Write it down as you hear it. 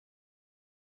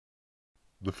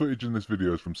The footage in this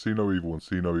video is from See No Evil and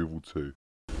See No Evil 2.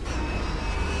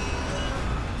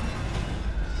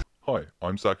 Hi,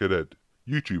 I'm Sackhead,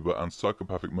 YouTuber and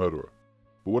psychopathic murderer.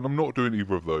 But when I'm not doing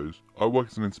either of those, I work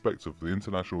as an inspector for the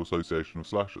International Association of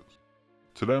Slashers.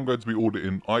 Today I'm going to be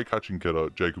auditing eye-catching killer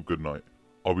Jacob Goodnight.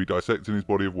 I'll be dissecting his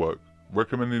body of work,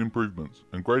 recommending improvements,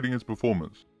 and grading his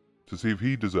performance to see if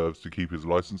he deserves to keep his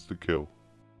license to kill.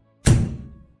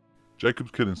 Jacob's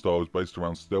killing style is based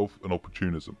around stealth and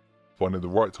opportunism, finding the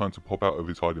right time to pop out of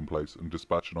his hiding place and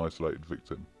dispatch an isolated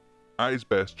victim. At his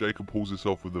best, Jacob pulls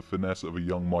himself with the finesse of a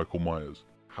young Michael Myers.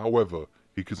 However,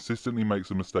 he consistently makes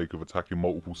the mistake of attacking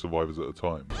multiple survivors at a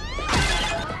time.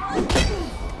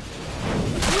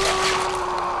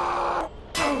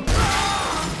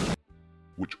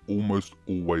 Which almost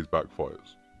always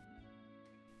backfires.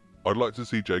 I'd like to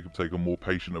see Jacob take a more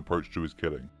patient approach to his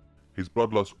killing. His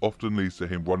bloodlust often leads to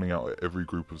him running out at every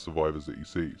group of survivors that he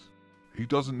sees. He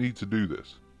doesn't need to do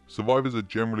this. Survivors are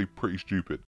generally pretty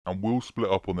stupid and will split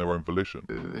up on their own volition.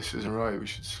 This isn't right, we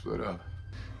should split up.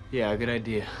 Yeah, good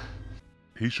idea.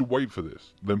 He should wait for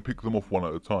this, then pick them off one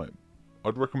at a time.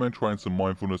 I'd recommend trying some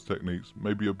mindfulness techniques,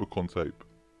 maybe a book on tape.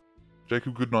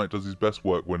 Jacob Goodnight does his best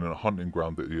work when in a hunting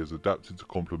ground that he has adapted to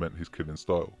complement his killing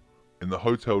style. In the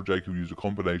hotel, Jacob used a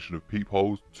combination of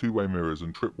peepholes, two-way mirrors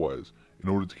and tripwires in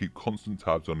order to keep constant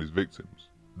tabs on his victims.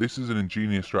 This is an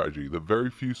ingenious strategy that very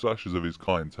few slashers of his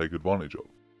kind take advantage of.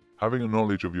 Having a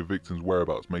knowledge of your victim's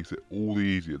whereabouts makes it all the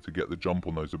easier to get the jump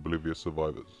on those oblivious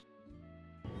survivors.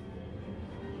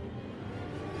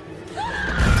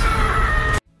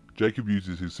 Jacob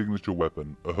uses his signature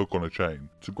weapon, a hook on a chain,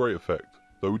 to great effect.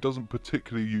 Though he doesn't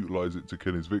particularly utilise it to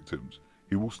kill his victims,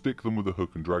 he will stick them with a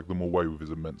hook and drag them away with his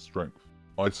immense strength,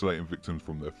 isolating victims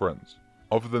from their friends.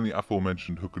 Other than the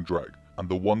aforementioned hook and drag, and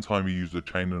the one time he used a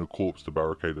chain and a corpse to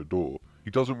barricade a door,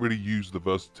 he doesn't really use the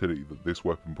versatility that this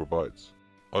weapon provides.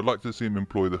 I'd like to see him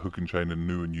employ the hook and chain in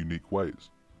new and unique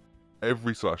ways.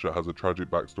 Every slasher has a tragic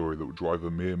backstory that would drive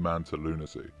a mere man to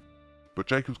lunacy, but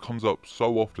Jacob's comes up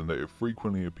so often that it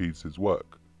frequently impedes his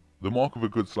work. The mark of a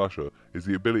good slasher is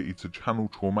the ability to channel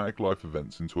traumatic life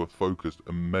events into a focused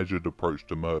and measured approach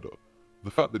to murder. The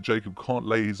fact that Jacob can't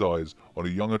lay his eyes on a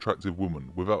young attractive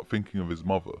woman without thinking of his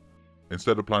mother,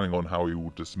 instead of planning on how he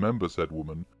will dismember said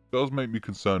woman, does make me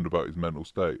concerned about his mental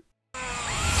state.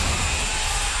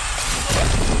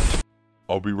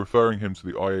 I'll be referring him to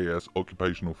the IAS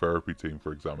occupational therapy team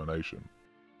for examination.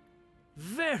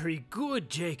 Very good,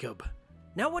 Jacob.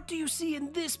 Now what do you see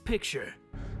in this picture?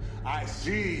 I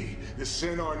see the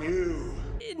sin on you.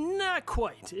 Not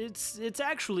quite. It's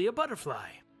actually a butterfly.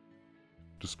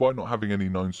 Despite not having any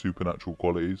known supernatural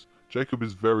qualities, Jacob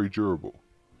is very durable,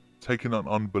 taking an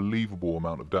unbelievable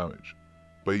amount of damage,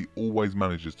 but he always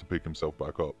manages to pick himself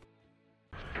back up.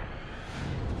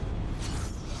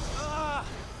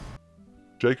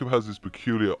 Jacob has this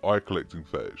peculiar eye-collecting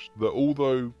fetish that,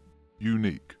 although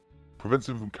unique, prevents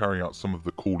him from carrying out some of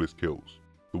the coolest kills,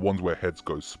 the ones where heads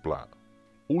go splat.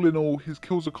 All in all, his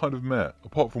kills are kind of meh,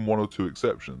 apart from one or two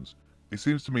exceptions. It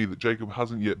seems to me that Jacob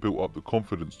hasn't yet built up the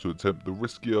confidence to attempt the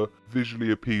riskier,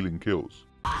 visually appealing kills.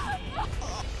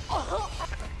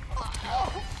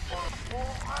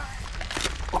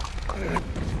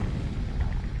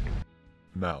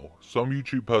 Now, some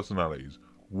YouTube personalities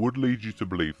would lead you to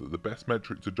believe that the best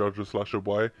metric to judge a slasher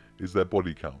by is their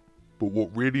body count, but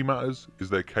what really matters is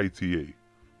their KTE,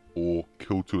 or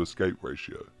kill to escape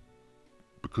ratio.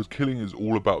 Because killing is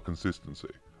all about consistency,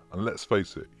 and let's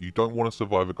face it, you don't want a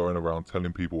survivor going around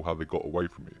telling people how they got away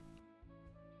from you.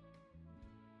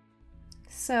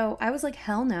 So I was like,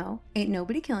 hell no, ain't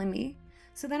nobody killing me.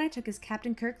 So then I took his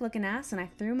Captain Kirk looking ass and I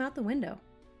threw him out the window.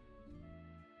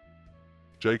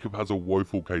 Jacob has a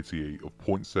woeful KTE of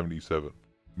 0.77,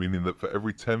 meaning that for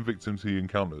every 10 victims he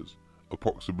encounters,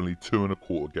 approximately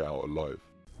 2.25 get out alive.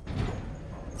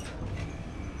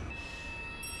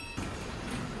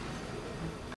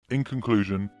 In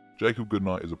conclusion, Jacob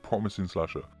Goodnight is a promising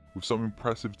slasher with some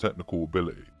impressive technical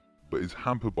ability, but is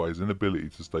hampered by his inability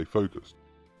to stay focused.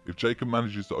 If Jacob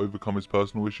manages to overcome his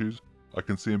personal issues, I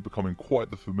can see him becoming quite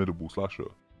the formidable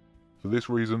slasher. For this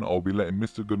reason, I'll be letting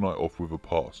Mr. Goodnight off with a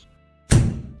pass.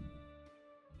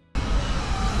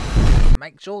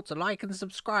 Make sure to like and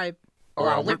subscribe, or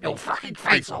I'll rip your fucking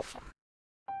face off.